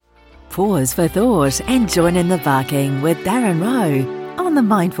Pause for thought and join in the barking with Darren Rowe on The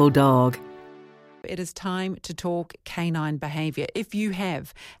Mindful Dog. It is time to talk canine behaviour. If you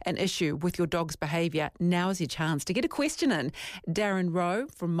have an issue with your dog's behaviour, now is your chance to get a question in. Darren Rowe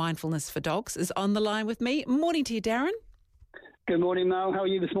from Mindfulness for Dogs is on the line with me. Morning to you, Darren. Good morning, Mel. How are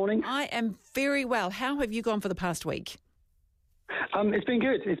you this morning? I am very well. How have you gone for the past week? It's been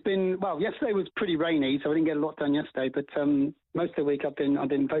good. Yesterday was pretty rainy, so I didn't get a lot done yesterday. But most of the week I've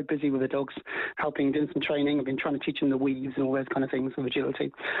been very busy with the dogs, doing some training. I've been trying to teach them the weaves and all those kind of things with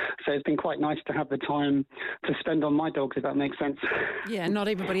agility. So it's been quite nice to have the time to spend on my dogs, if that makes sense. Yeah, not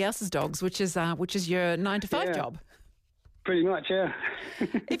everybody else's dogs, which is your 9-to-5 job. Pretty much, yeah.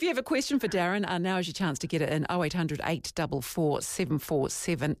 If you have a question for Darren, now is your chance to get it in. 0800 844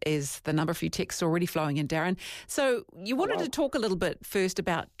 747 is the number. A few texts already flowing in, Darren. So you wanted to talk a little bit first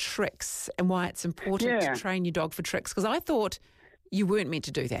about tricks and why it's important to train your dog for tricks, because I thought you weren't meant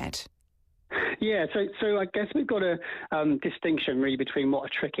to do that. Yeah, so I guess we've got a distinction really between what a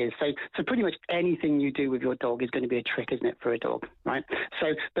trick is. So pretty much anything you do with your dog is going to be a trick, isn't it, for a dog, right?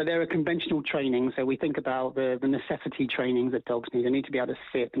 But there are conventional trainings. So we think about the necessity trainings that dogs need. They need to be able to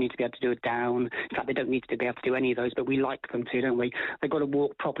sit. They need to be able to do a down. In fact, they don't need to be able to do any of those, but we like them to, don't we? They've got to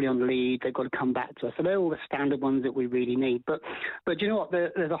walk properly on the lead. They've got to come back to us. So they're all the standard ones that we really need. But you know what?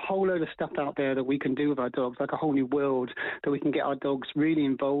 There's a whole load of stuff out there that we can do with our dogs, like a whole new world that we can get our dogs really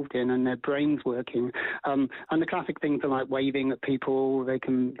involved in and their brains working. And the classic things are like waving at people, they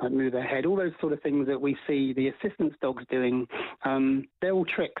can move their head, all those sort of things that we see the assistance dogs doing. They're all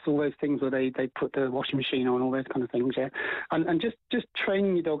tricks, all those things where they put the washing machine on, all those kind of things, yeah. And just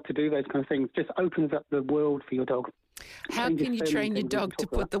training your dog to do those kind of things just opens up the world for your dog. How can you train your dog to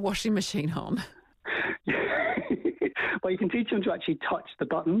put the washing machine on? Well, you can teach them to actually touch the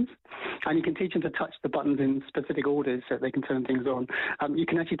buttons, and you can teach them to touch the buttons in specific orders so they can turn things on. You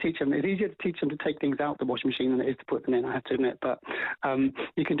can actually teach them. It's easier to teach them to take things out of the washing machine than it is to put them in, I have to admit. But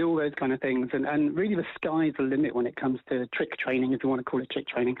you can do all those kind of things. And really the sky's the limit when it comes to trick training, if you want to call it trick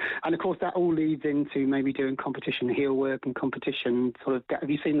training. And, of course, that all leads into maybe doing competition heel work and competition sort of... Have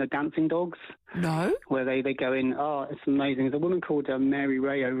you seen the dancing dogs? No. Where they go in, it's amazing. There's a woman called Mary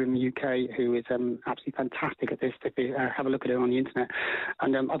Ray over in the UK who is absolutely fantastic at this. If you have a look at her on the internet.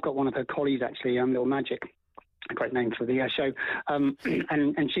 And I've got one of her collies, actually, Little Magic. A great name for the show.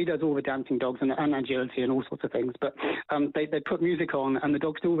 And she does all the dancing dogs and agility and all sorts of things. But they put music on and the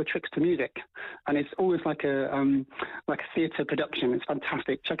dogs do all the tricks to music. And it's always like a theatre production. It's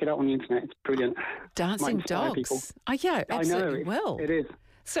fantastic. Check it out on the internet. It's brilliant. Dancing dogs? People. Oh, yeah, absolutely. I know, it is.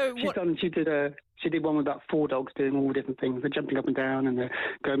 So She did one with about 4 dogs doing all different things. They're jumping up and down and they're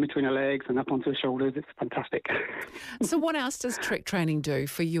going between her legs and up onto her shoulders. It's fantastic. So what else does trick training do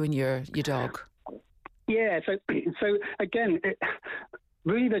for you and your dog? Yeah, so again,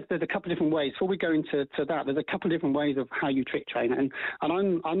 really there's a couple of different ways. Before we go into that, there's a couple of different ways of how you trick train. And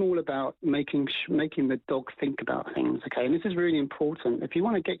I'm all about making the dog think about things, okay? And this is really important. If you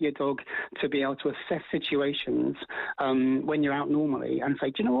want to get your dog to be able to assess situations when you're out normally and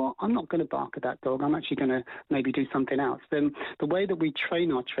say, do you know what, I'm not going to bark at that dog. I'm actually going to maybe do something else. Then the way that we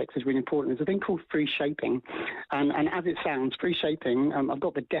train our tricks is really important. There's a thing called free shaping. And as it sounds, free shaping, I've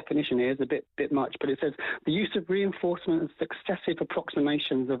got the definition here, it's a bit much, but it says the use of reinforcement and successive approximation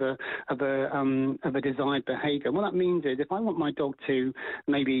of a desired behaviour. And what that means is if I want my dog to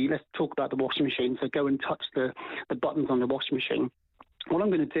maybe, let's talk about the washing machine, so go and touch the buttons on the washing machine. What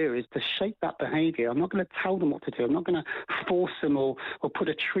I'm going to do is to shape that behaviour. I'm not going to tell them what to do. I'm not going to force them or put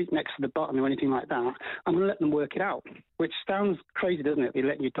a treat next to the button or anything like that. I'm going to let them work it out, which sounds crazy, doesn't it? You're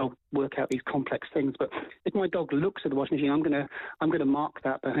letting your dog work out these complex things. But if my dog looks at the washing machine, I'm going to mark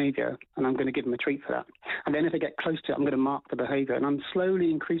that behaviour and I'm going to give them a treat for that. And then if they get close to it, I'm going to mark the behaviour. And I'm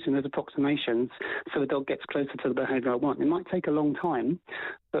slowly increasing those approximations so the dog gets closer to the behaviour I want. It might take a long time,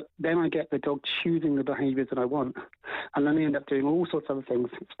 but then I get the dog choosing the behaviours that I want. And then they end up doing all sorts of other things.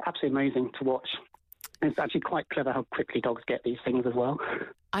 It's absolutely amazing to watch. And it's actually quite clever how quickly dogs get these things as well.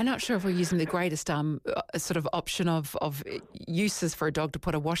 I'm not sure if we're using the greatest sort of option of uses for a dog to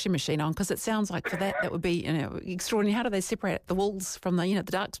put a washing machine on, because it sounds like for that would be extraordinary. How do they separate the wools from the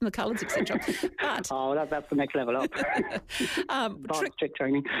darks from the colours, etc.? But that's the next level up. Trick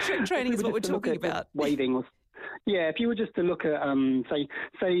training. Trick training is what we're talking about. Waving was. Yeah, if you were just to look at, say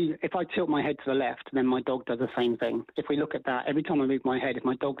if I tilt my head to the left, then my dog does the same thing. If we look at that, every time I move my head, if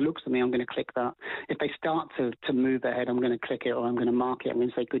my dog looks at me, I'm going to click that. If they start to move their head, I'm going to click it or I'm going to mark it. I'm going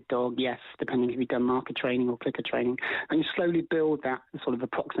to say good dog, yes, depending if you've done marker training or clicker training. And you slowly build that sort of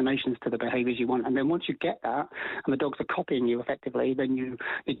approximations to the behaviours you want. And then once you get that, and the dogs are copying you effectively, then you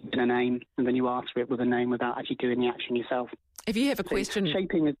give a name, and then you ask for it with a name without actually doing the action yourself. If you have a question...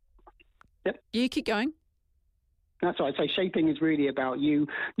 Shaping is... Yep. You keep going. That's right. So shaping is really about you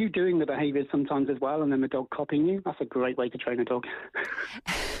doing the behaviours sometimes as well, and then the dog copying you. That's a great way to train a dog.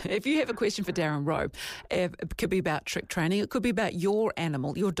 If you have a question for Darren Rowe, it could be about trick training, it could be about your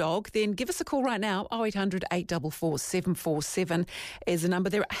animal, your dog, then give us a call right now. 0800 844 747 is the number.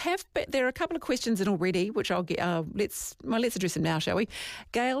 There are a couple of questions in already, which I'll get. Let's address them now, shall we?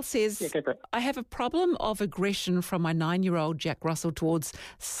 Gail says, Yeah, go for it. I have a problem of aggression from my 9-year-old Jack Russell towards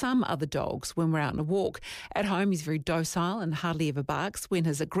some other dogs when we're out on a walk. At home, he's very docile and hardly ever barks. When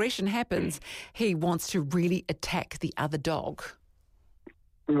his aggression happens, he wants to really attack the other dog.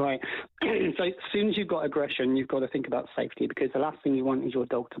 Right. So as soon as you've got aggression, you've got to think about safety, because the last thing you want is your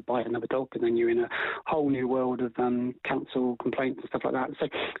dog to bite another dog, and then you're in a whole new world of council complaints and stuff like that. So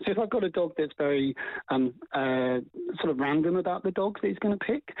if I've got a dog that's very sort of random about the dog that he's going to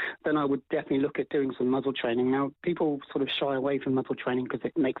pick, then I would definitely look at doing some muzzle training. Now, people sort of shy away from muzzle training because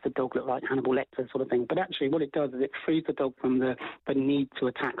it makes the dog look like Hannibal Lecter sort of thing. But actually what it does is it frees the dog from the need to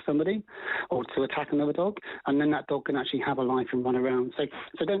attack somebody or to attack another dog, and then that dog can actually have a life and run around. So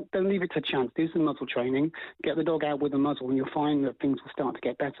don't leave it to chance. Do some muzzle training. Get the dog out with a muzzle, and you'll find that things will start to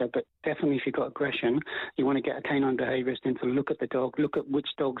get better. But definitely, if you've got aggression, you want to get a canine behaviourist in to look at the dog, look at which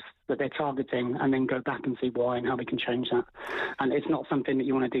dogs that they're targeting, and then go back and see why and how we can change that. And it's not something that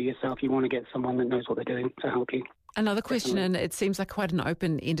you want to do yourself. You want to get someone that knows what they're doing to help you. Another question, and it seems like quite an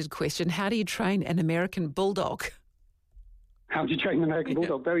open-ended question. How do you train an American bulldog? How do you train an American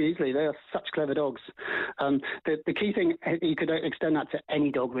Bulldog? Very easily. They are such clever dogs. The key thing, you could extend that to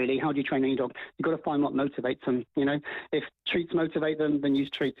any dog, really. How do you train any dog? You've got to find what motivates them. You know, if treats motivate them, then use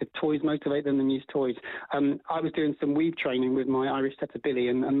treats. If toys motivate them, then use toys. I was doing some weave training with my Irish Setter Billy,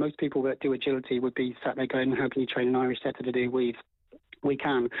 and most people that do agility would be sat there going, how can you train an Irish Setter to do weave? We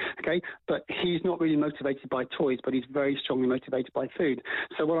can, okay? But he's not really motivated by toys, but he's very strongly motivated by food.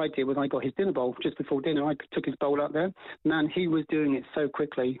 So what I did was I got his dinner bowl just before dinner. I took his bowl out there. Man, he was doing it so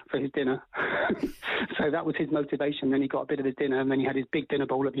quickly for his dinner. So that was his motivation. Then he got a bit of his dinner, and then he had his big dinner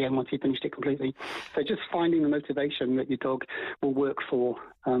bowl at the end once he finished it completely. So just finding the motivation that your dog will work for,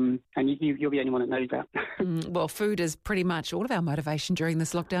 and you'll be the only one that knows that. Well, food is pretty much all of our motivation during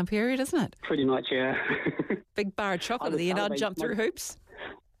this lockdown period, isn't it? Pretty much, yeah. Big bar of chocolate at the end. I'd jump through hoops.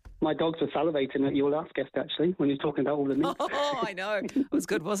 My dogs were salivating at your last guest, actually, when you were talking about all the meat. Oh, I know. It was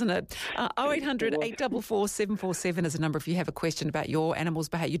good, wasn't it? 0800 844 747 is a number if you have a question about your animal's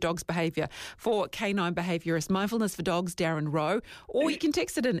behaviour, your dog's behaviour. For canine behaviourist, Mindfulness for Dogs, Darren Rowe. Or you can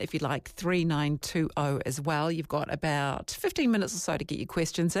text it in if you like, 3920 as well. You've got about 15 minutes or so to get your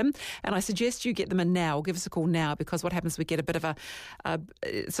questions in. And I suggest you get them in now, or give us a call now, because what happens, we get a bit of a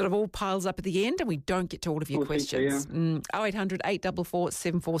sort of all piles up at the end and we don't get to all of your questions. 0800 844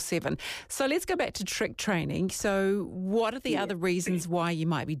 747. So let's go back to trick training. So what are the other reasons why you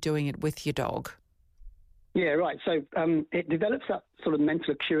might be doing it with your dog? Yeah, right. So it develops that sort of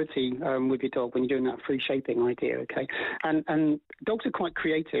mental acuity with your dog when you're doing that free shaping idea, okay? And dogs are quite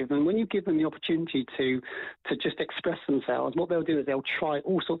creative, and when you give them the opportunity to just express themselves, what they'll do is they'll try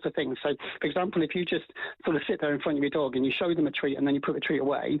all sorts of things. So, for example, if you just sort of sit there in front of your dog and you show them a treat and then you put the treat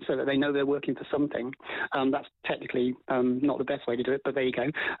away so that they know they're working for something, that's technically not the best way to do it, but there you go.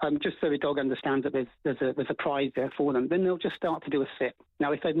 Just so the dog understands that there's a prize there for them, then they'll just start to do a sit.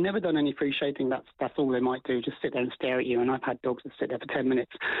 Now, if they've never done any free shaping, that's all they might do, just sit there and stare at you. And I've had dogs that sit there for 10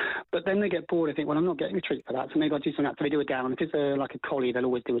 minutes. But then they get bored and think, well, I'm not getting a treat for that, so maybe I'll do something else. So they do a down. If it's like a collie, they'll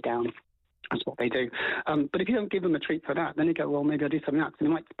always do a down. That's what they do. But if you don't give them a treat for that, then they go, well, maybe I'll do something else. And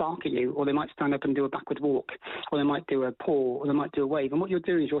they might bark at you, or they might stand up and do a backward walk, or they might do a paw, or they might do a wave. And what you're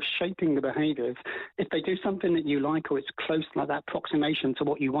doing is you're shaping the behaviours. If they do something that you like, or it's close, like that approximation to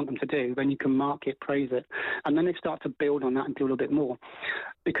what you want them to do, then you can mark it, praise it. And then they start to build on that and do a little bit more.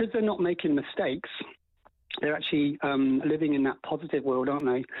 Because they're not making mistakes, they're actually living in that positive world, aren't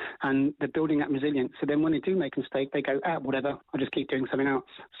they? And they're building that resilience. So then when they do make a mistake, they go, whatever, I'll just keep doing something else.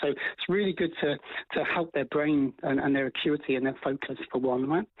 So it's really good to help their brain and their acuity and their focus, for one,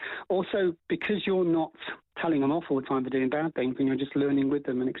 right? Also, because you're not telling them off all the time for doing bad things, and you're just learning with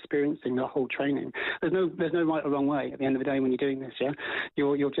them and experiencing the whole training. There's no right or wrong way at the end of the day when you're doing this, yeah?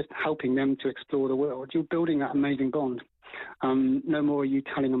 You're just helping them to explore the world. You're building that amazing bond. No more are you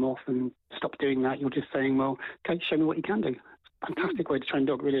telling them off and stop doing that. You're just saying, well, okay, show me what you can do. Fantastic way to train a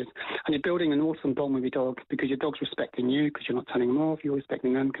dog, really is. And you're building an awesome bond with your dog, because your dog's respecting you because you're not telling them off. You're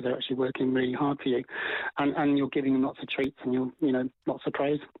respecting them because they're actually working really hard for you. And you're giving them lots of treats and lots of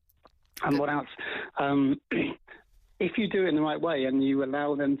praise. And what else? if you do it in the right way and you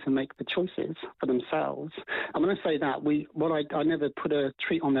allow them to make the choices for themselves, and when I say that, I never put a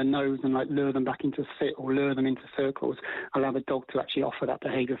treat on their nose and like lure them back into sit or lure them into circles. I allow the dog to actually offer that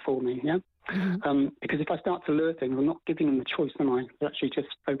behaviour for me, yeah? Mm-hmm. Because if I start to lure things, I'm not giving them the choice, am I? They're actually just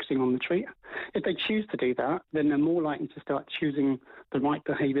focusing on the treat. If they choose to do that, then they're more likely to start choosing the right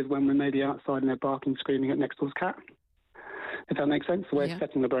behaviours when we're maybe outside and they're barking, screaming at next door's cat. If that makes sense, the way of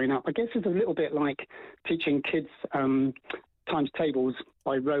setting the brain up. I guess it's a little bit like teaching kids times tables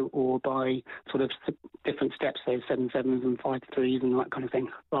by rote or by sort of different steps, so 7 7s and 5 3s and that kind of thing,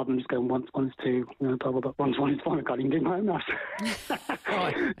 rather than just going 1 1 2, blah, blah, blah, 1 1 is fine, I can't even do my own maths.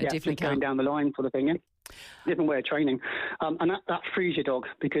 Definitely going down the line sort of thing, yeah? Different way of training. And that frees your dog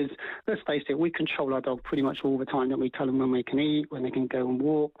because, let's face it, we control our dog pretty much all the time, don't we? Tell them when they can eat, when they can go and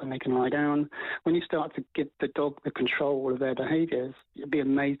walk, when they can lie down. When you start to give the dog the control of their behaviours, you'll be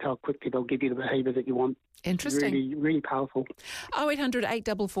amazed how quickly they'll give you the behaviour that you want. Interesting. Really, really powerful. 0800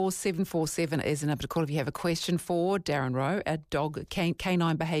 844 747 is the number to call if you have a question for Darren Rowe, a dog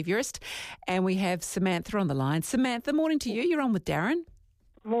canine behaviourist. And we have Samantha on the line. Samantha, morning to you. You're on with Darren.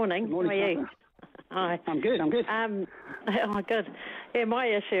 Morning. Good morning, how are you? Samantha. Hi. I'm good. Oh, good. Yeah, my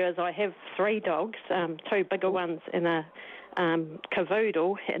issue is I have 3 dogs, 2 bigger ones and a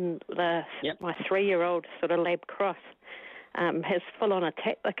cavoodle, and my 3-year-old sort of lab cross has full-on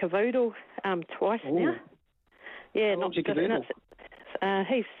attacked the cavoodle twice now. Yeah, not just cavoodle?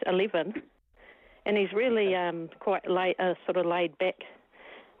 He's 11, and he's really quite sort of laid back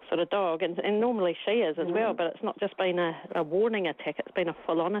sort of dog, and normally she is as well, but it's not just been a warning attack, it's been a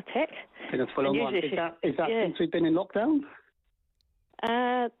full-on attack. Been a full-on one. Is that since we've been in lockdown?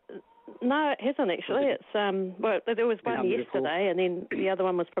 No, it hasn't actually. It's there was one yesterday, and then the other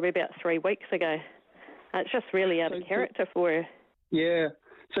one was probably about 3 weeks ago. It's just really out of character for her. Yeah.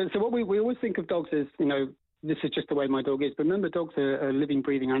 So what we always think of dogs as, this is just the way my dog is. But remember, dogs are living,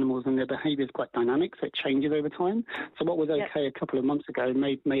 breathing animals, and their behaviour is quite dynamic, so it changes over time. So what was okay a couple of months ago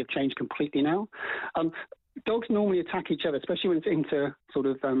may have changed completely now. Dogs normally attack each other, especially when it's into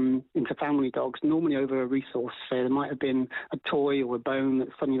family dogs, normally over a resource. So there might have been a toy or a bone that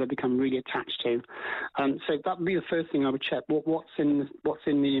suddenly they become really attached to. So that would be the first thing I would check. What's in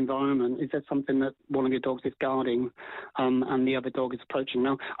the environment? Is there something that one of your dogs is guarding and the other dog is approaching?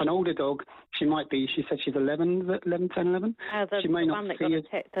 Now, an older dog, she said she's 11, 10, 11? She may not see it.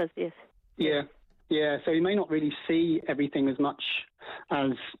 Attacked us, yes. Yeah, so he may not really see everything as much as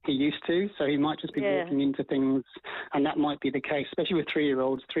he used to, so he might just be walking into things, and that might be the case, especially with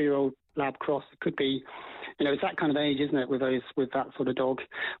 3-year-olds, 3-year-old lab cross. It could be, it's that kind of age, isn't it, with that sort of dog,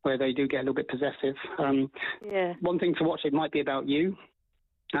 where they do get a little bit possessive. One thing to watch, it might be about you.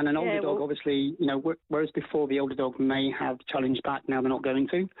 And an older dog, obviously, whereas before the older dog may have challenged back, now they're not going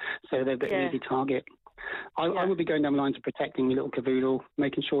to, so they're a bit easy target. I would be going down the lines of protecting your little cavoodle,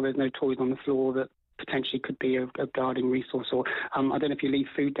 making sure there's no toys on the floor that potentially could be a guarding resource. Or I don't know if you leave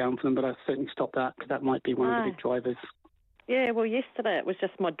food down for them, but I'd certainly stop that because that might be one of the big drivers. Yeah, well, yesterday it was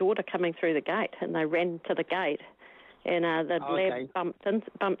just my daughter coming through the gate, and they ran to the gate, and the lab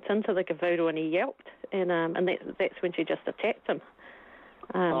bumped into the cavoodle, and he yelped, and that's when she just attacked him.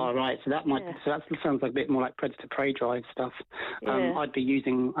 Right. So that sounds like a bit more like predator-prey drive stuff. I'd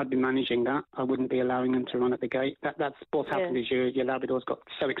be managing that. I wouldn't be allowing them to run at the gate. That's what's happened is your Labrador's got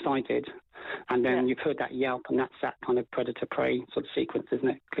so excited, and then you've heard that yelp, and that's that kind of predator-prey sort of sequence, isn't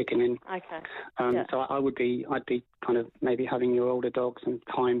it? Clicking in. Okay. So I'd be kind of maybe having your older dogs some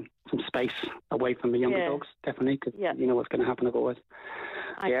time, some space away from the younger dogs, definitely, because you know what's going to happen otherwise.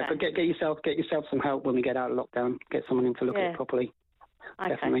 Okay. Yeah, but get yourself some help when we get out of lockdown. Get someone in to look at it properly. Okay.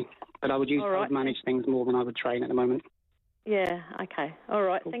 Definitely. But I would manage things more than I would train at the moment. Yeah, okay. All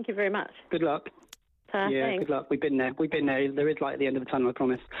right. Cool. Thank you very much. Good luck. Thanks. Good luck. We've been there. There is light at the end of the tunnel, I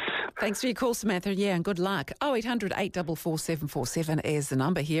promise. Thanks for your call, Samantha. Yeah, and good luck. 0800 844 747 is the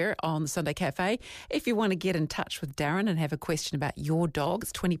number here on the Sunday Cafe. If you want to get in touch with Darren and have a question about your dog,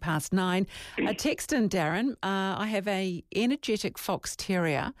 it's 9:20. Text in, Darren. I have a energetic fox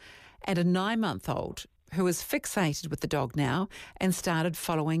terrier and a 9-month-old who is fixated with the dog now and started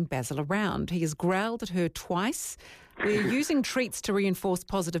following Basil around. He has growled at her twice. We're using treats to reinforce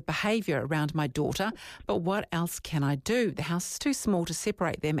positive behaviour around my daughter, but what else can I do? The house is too small to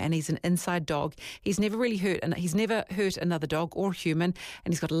separate them, and he's an inside dog. He's never hurt another dog or human,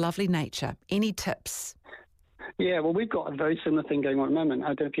 and he's got a lovely nature. Any tips? Yeah, well, we've got a very similar thing going on at the moment.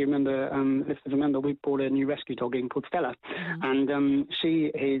 I don't know if you remember, we brought a new rescue dog in called Stella, and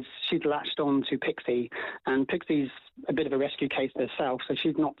she's latched on to Pixie, and Pixie's a bit of a rescue case herself, so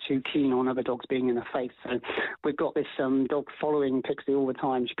she's not too keen on other dogs being in her face. So we've got this dog following Pixie all the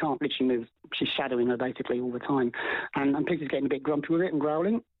time. She can't literally move she's shadowing her basically all the time. And Pixie's getting a bit grumpy with it and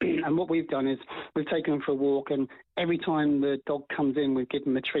growling. And what we've done is we've taken them for a walk, and every time the dog comes in, we give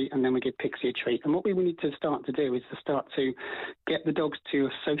them a treat, and then we give Pixie a treat. And what we need to start to do is to start to get the dogs to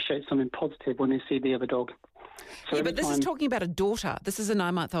associate something positive when they see the other dog. So yeah, but this is talking about a daughter. This is a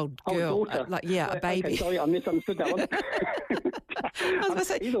 9-month-old girl. Daughter. A baby. Okay, sorry, I misunderstood that one. I was going to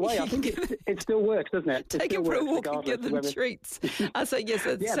say, either way, I think it still works, doesn't it? Take them for a walk and give them treats. So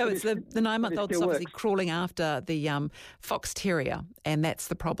it's the 9-month-old is obviously crawling after the fox terrier, and that's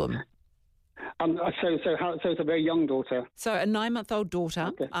the problem. So it's a very young daughter. So a 9-month-old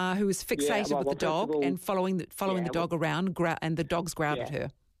daughter who is fixated with the dog and following the dog around, and the dog's growled at her.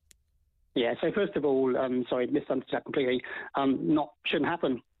 Yeah, so first of all, sorry, misunderstood that completely. Shouldn't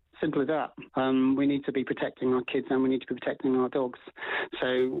happen. Simple as that. We need to be protecting our kids, and we need to be protecting our dogs.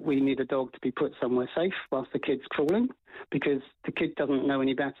 So we need a dog to be put somewhere safe whilst the kid's crawling, because the kid doesn't know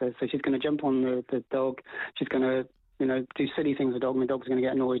any better. So she's going to jump on the dog. She's going to do silly things with the dog, and the dog's going to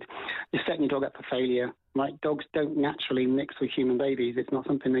get annoyed. You're setting your dog up for failure. Right? Dogs don't naturally mix with human babies. It's not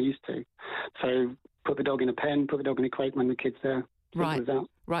something they're used to. So put the dog in a pen, put the dog in a crate when the kid's there. Right,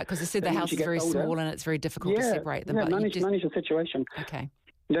 because they said the house is very small and it's very difficult to separate them. Yeah, manage the situation. Okay.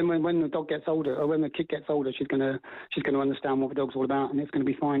 Then when the dog gets older, or when the kid gets older, she's going to understand what the dog's all about, and it's going to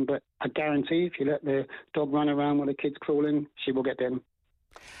be fine. But I guarantee, if you let the dog run around while the kid's crawling, she will get bitten.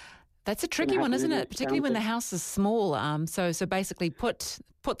 That's a tricky one, isn't it? Particularly when the house is small. So basically, put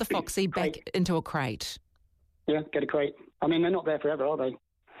the foxy back into a crate. Yeah, get a crate. I mean, they're not there forever, are they?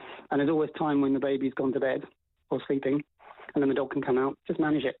 And there's always time when the baby's gone to bed or sleeping, and then the dog can come out. Just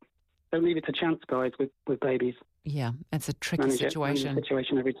manage it. Don't leave it to chance, guys, with babies. Yeah, it's a tricky situation. Manage the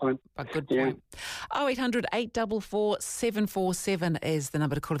situation every time. A good point. 0800 844 747 is the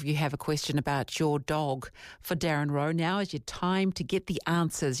number to call if you have a question about your dog. For Darren Rowe, now is your time to get the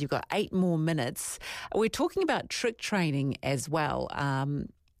answers. You've got 8 more minutes. We're talking about trick training as well.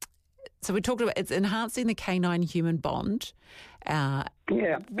 So we talked about it's enhancing the canine human bond.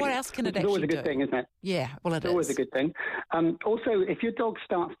 What else can it actually do? It's always a good thing, isn't it? Yeah, well, it's always a good thing. Also, if your dog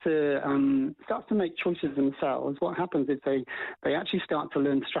starts to make choices themselves, what happens is they actually start to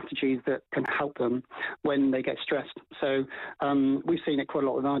learn strategies that can help them when they get stressed. So we've seen it quite a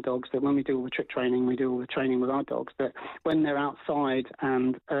lot with our dogs, that when we do all the trick training, we do all the training with our dogs, that when they're outside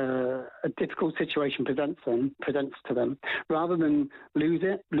and a difficult situation presents to them, rather than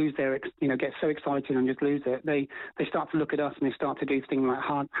get so excited and just lose it, they start to look at us and they start to do things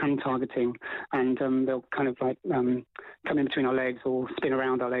like hand targeting, and they'll kind of like come in between our legs or spin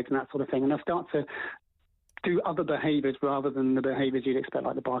around our legs and that sort of thing, and they'll start to do other behaviours rather than the behaviours you'd expect,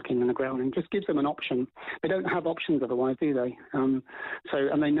 like the barking and the growling. Just gives them an option. They don't have options otherwise, do they? And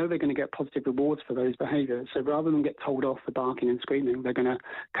they know they're going to get positive rewards for those behaviours. So rather than get told off for barking and screaming, they're going to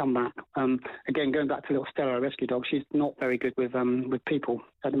come back. Again, going back to little Stella, our rescue dog, she's not very good with people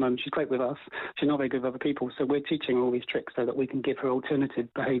at the moment. She's great with us. She's not very good with other people. So we're teaching all these tricks so that we can give her alternative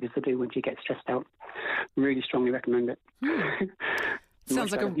behaviours to do when she gets stressed out. Really strongly recommend it.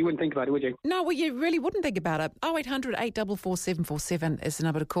 Sounds like you wouldn't think about it, would you? No, well, you really wouldn't think about it. 0800 844 747 is the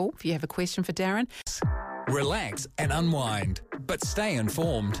number to call if you have a question for Darren. Relax and unwind, but stay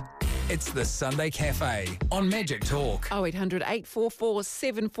informed. It's the Sunday Cafe on Magic Talk. 0800 844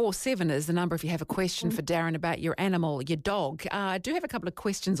 747 is the number if you have a question for Darren about your animal, your dog. I do have a couple of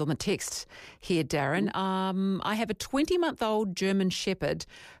questions on the text here, Darren. I have a 20-month-old German Shepherd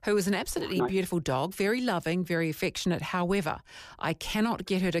who is an absolutely beautiful dog, very loving, very affectionate. However, I cannot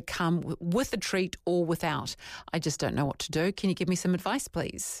get her to come with a treat or without. I just don't know what to do. Can you give me some advice,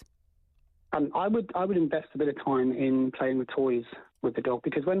 please? I would invest a bit of time in playing with toys with the dog,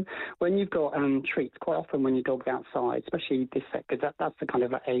 because when you've got treats, quite often when your dog's outside, especially this set, because that's the kind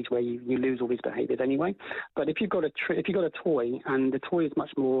of age where you lose all these behaviours anyway. But if you've got a toy, and the toy is much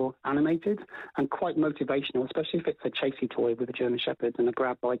more animated and quite motivational, especially if it's a chasey toy with a German Shepherd and a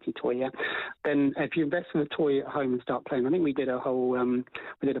grab bitey toy, then if you invest in a toy at home and start playing, I think we did a whole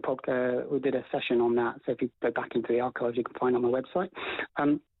we did a session on that. So if you go back into the archives, you can find it on my website.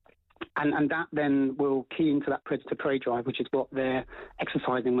 And that then will key into that predator-prey drive, which is what they're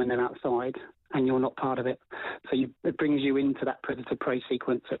exercising when they're outside, and you're not part of it. So it brings you into that predator-prey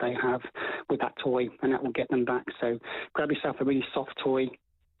sequence that they have with that toy, and that will get them back. So grab yourself a really soft toy,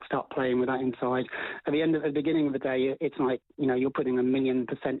 start playing with that inside. At the beginning of the day, it's like, you're putting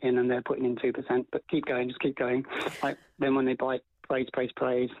 1,000,000% in and they're putting in 2%, but keep going, just keep going. Like, then when they bite, praise,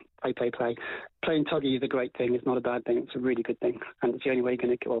 play. Playing tuggy is a great thing. It's not a bad thing. It's a really good thing. And it's the only way you're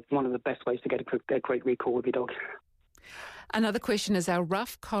going to one of the best ways to get a great recall with your dog. Another question is, our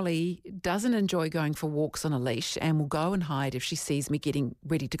rough collie doesn't enjoy going for walks on a leash and will go and hide if she sees me getting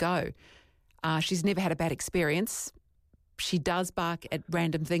ready to go. She's never had a bad experience. She does bark at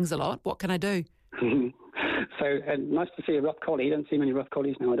random things a lot. What can I do? So nice to see a rough collie. You don't see many rough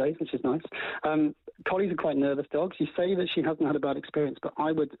collies nowadays, which is nice. Collies are quite nervous dogs. You say that she hasn't had a bad experience, but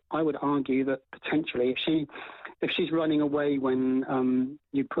I would argue that potentially if she's running away when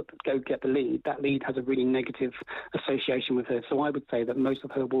you go get the lead, that lead has a really negative association with her. So I would say that most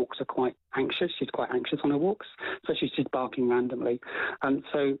of her walks are quite anxious. She's quite anxious on her walks, so she's just barking randomly. And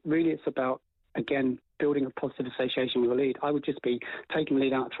so really it's about, again, building a positive association with the lead. I would just be taking the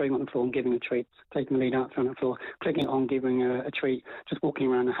lead out, throwing it on the floor and giving a treat, taking the lead out, throwing it on the floor, clicking it on, giving a treat, just walking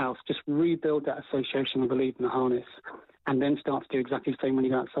around the house, just rebuild that association with the lead and the harness, and then start to do exactly the same when you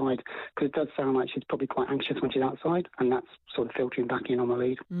go outside, because it does sound like she's probably quite anxious when she's outside, and that's sort of filtering back in on the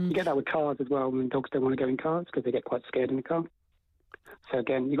lead. You get that with cars as well, when dogs don't want to go in cars because they get quite scared in the car. So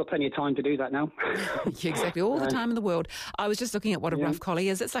again, you've got plenty of time to do that now. Yeah, exactly, all the time in the world. I was just looking at what a rough collie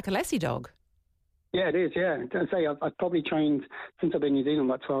is. It's like a lassie dog. Yeah, it is, yeah. I'd say I've probably trained, since I've been in New Zealand,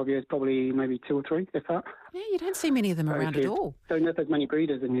 about 12 years, probably maybe 2 or 3, if that. Yeah, you don't see many of them around at all. Don't know if there's many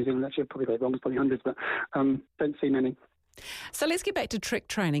breeders in New Zealand. Actually, I've probably got it wrong, it's probably hundreds, but don't see many. So let's get back to trick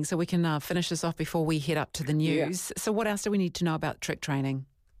training so we can finish this off before we head up to the news. Yeah. So what else do we need to know about trick training?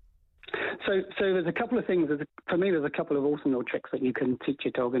 So there's a couple of things. For me, there's a couple of awesome little tricks that you can teach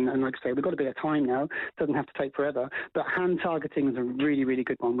your dog. And like I say, we've got a bit of time now. It doesn't have to take forever. But hand targeting is a really, really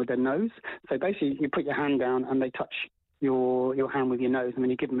good one with their nose. So basically, you put your hand down and they touch your hand with your nose, and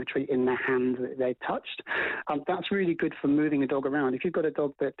then you give them a treat in their hand that they've touched. That's really good for moving a dog around. If you've got a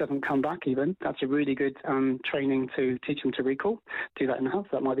dog that doesn't come back even, that's a really good training to teach them to recall. Do that in the house.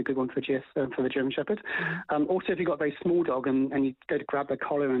 That might be a good one for the German Shepherd. Also, if you've got a very small dog and you go to grab their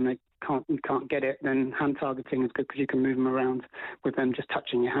collar and you can't get it, then hand targeting is good because you can move them around with them just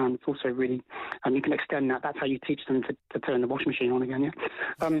touching your hand. It's also really, you can extend that. That's how you teach them to turn the washing machine on again, yeah?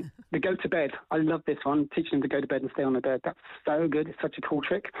 The go to bed. I love this one, teaching them to go to bed and stay on the bed. That's so good. It's such a cool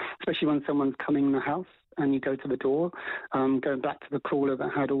trick, especially when someone's coming in the house and you go to the door, going back to the crawler that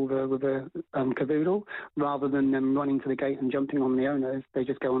had all the cavoodle, rather than them running to the gate and jumping on the owners, they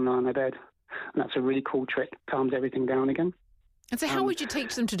just go and lie on their bed. And that's a really cool trick. Calms everything down again. And so how would you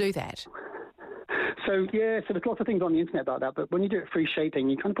teach them to do that? So there's lots of things on the internet about that, but when you do it free shaping,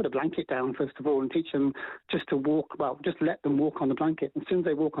 you kind of put a blanket down first of all and teach them just to walk, just let them walk on the blanket. As soon as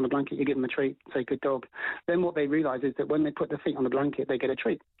they walk on the blanket, you give them a treat, say good dog. Then what they realise is that when they put their feet on the blanket, they get a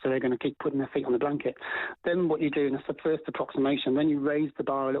treat. So they're going to keep putting their feet on the blanket. Then what you do, and that's the first approximation, then you raise the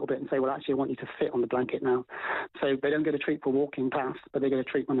bar a little bit and say, well, actually, I want you to sit on the blanket now. So they don't get a treat for walking past, but they get a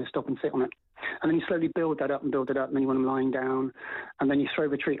treat when they stop and sit on it. And then you slowly build that up, and then you want them lying down, and then you throw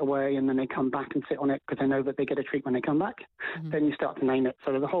the treat away, and then they come back and sit on it because they know that they get a treat when they come back. Then you start to name it.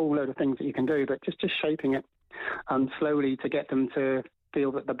 So there's a whole load of things that you can do, but just shaping it slowly to get them to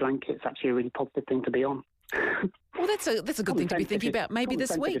feel that the blanket's actually a really positive thing to be on. Well, that's a good thing to be thinking about maybe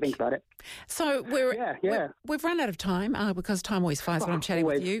this week. Think about it. So we've run out of time because time always flies when I'm chatting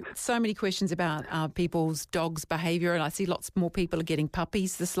with you. So many questions about people's dogs' behaviour, and I see lots more people are getting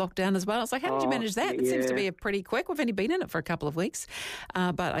puppies this lockdown as well. I was like, how did you manage that? It seems to be a pretty quick. We've only been in it for a couple of weeks,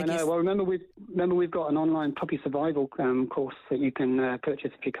 but I guess. Well, remember we've got an online puppy survival course that you can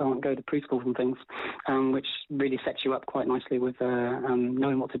purchase if you can't go to preschools and things, which really sets you up quite nicely with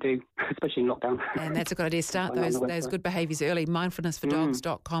knowing what to do, especially in lockdown. And that's a good idea. Start those good behaviours early.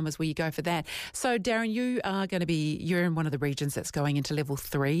 Mindfulnessfordogs.com is where you go for that. So, Darren, you're in one of the regions that's going into level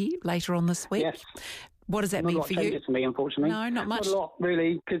 3 later on this week. Yes. What does that mean for you? Not a lot changes for me, unfortunately. No, not much. Not a lot,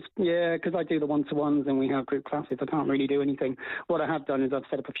 really, because I do the one-to-ones and we have group classes. I can't really do anything. What I have done is I've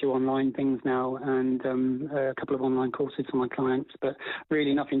set up a few online things now and a couple of online courses for my clients, but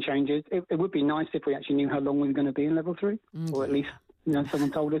really nothing changes. It would be nice if we actually knew how long we were going to be in level 3, or at least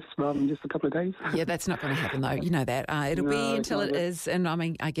someone told us rather than just a couple of days. Yeah, that's not going to happen, though. You know that. It'll be until it is. And, I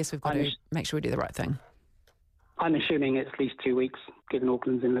mean, I guess we've got to make sure we do the right thing. I'm assuming it's at least 2 weeks, given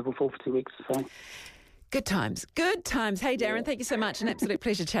Auckland's in level 4 for 2 weeks. So. Good times. Good times. Hey, Darren, thank you so much. An absolute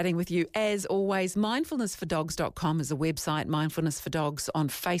pleasure chatting with you. As always, mindfulnessfordogs.com is a website, Mindfulness for Dogs on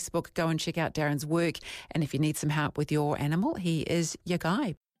Facebook. Go and check out Darren's work. And if you need some help with your animal, he is your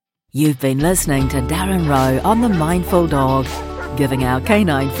guy. You've been listening to Darren Rowe on The Mindful Dog, giving our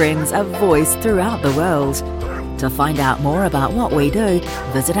canine friends a voice throughout the world. To find out more about what we do,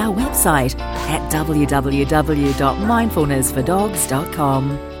 visit our website at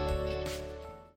www.mindfulnessfordogs.com.